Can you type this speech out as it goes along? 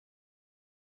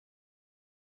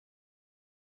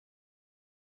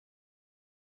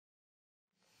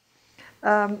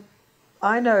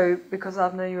I know, because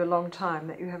I've known you a long time,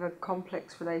 that you have a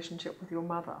complex relationship with your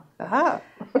mother. Aha.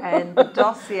 And the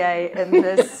dossier in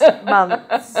this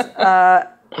month's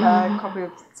copy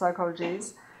of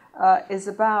Psychologies is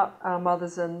about our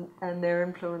mothers and their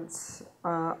influence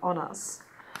on us.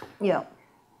 Yeah.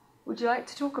 Would you like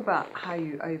to talk about how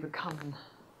you overcome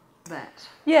that?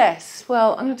 Yes,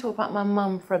 well, I'm going to talk about my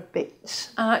mum for a bit,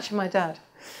 and actually my dad.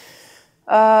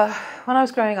 When I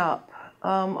was growing up,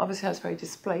 obviously I was very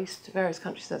displaced to various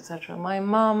countries, etc. My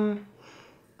mum,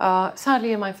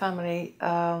 sadly in my family,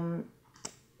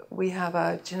 we have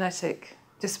a genetic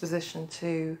disposition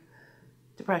to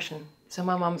depression. So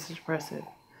my mum's depressive.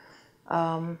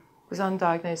 Was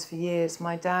undiagnosed for years.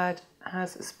 My dad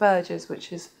has Asperger's,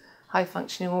 which is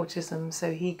high-functioning autism,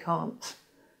 so he can't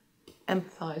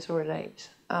empathise or relate.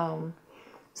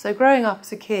 So growing up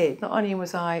as a kid, not only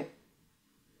was I,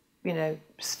 you know,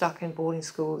 stuck in boarding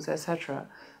schools, etc.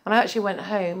 When I actually went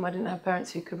home, I didn't have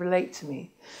parents who could relate to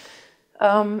me.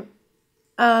 I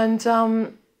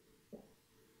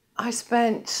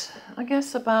spent, I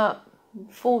guess, about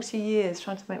 40 years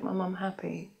trying to make my mum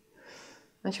happy.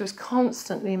 And she was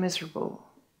constantly miserable.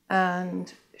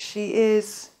 And she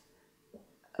is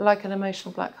like an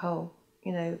emotional black hole.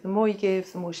 You know, the more you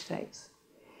give, the more she takes.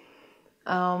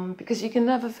 Because you can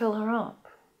never fill her up.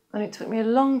 And it took me a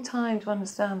long time to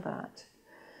understand that.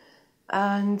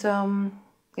 And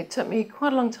it took me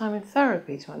quite a long time in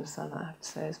therapy to understand that, I have to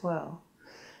say, as well.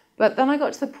 But then I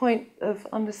got to the point of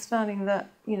understanding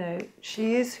that, you know,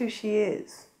 she is who she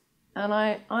is. And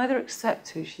I either accept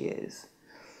who she is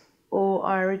or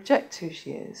I reject who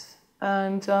she is.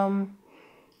 And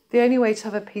the only way to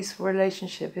have a peaceful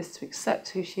relationship is to accept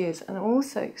who she is and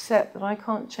also accept that I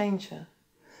can't change her.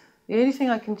 The only thing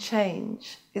I can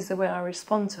change is the way I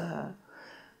respond to her.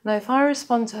 Now, if I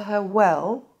respond to her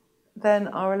well, then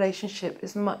our relationship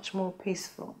is much more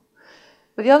peaceful.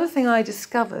 But the other thing I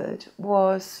discovered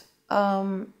was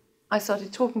I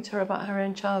started talking to her about her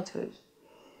own childhood.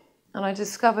 And I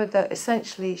discovered that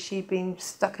essentially she'd been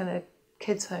stuck in a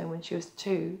kids' home when she was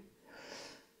 2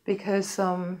 because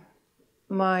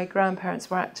my grandparents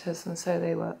were actors, and so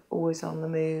they were always on the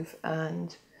move,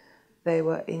 and they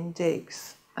were in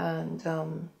digs,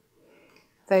 and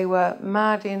they were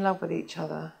madly in love with each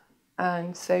other,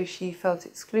 and so she felt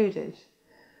excluded.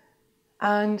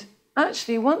 And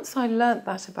actually, once I learnt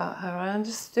that about her, I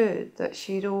understood that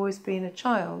she'd always been a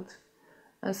child,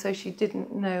 and so she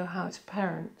didn't know how to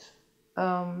parent.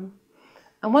 And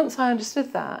once I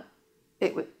understood that,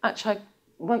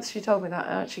 once she told me that,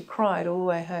 I actually cried all the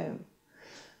way home,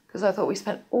 because I thought we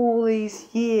spent all these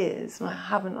years and I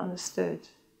haven't understood.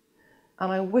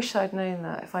 And I wish I'd known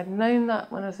that. If I'd known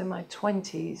that when I was in my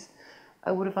 20s,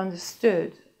 I would have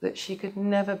understood that she could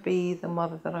never be the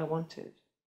mother that I wanted.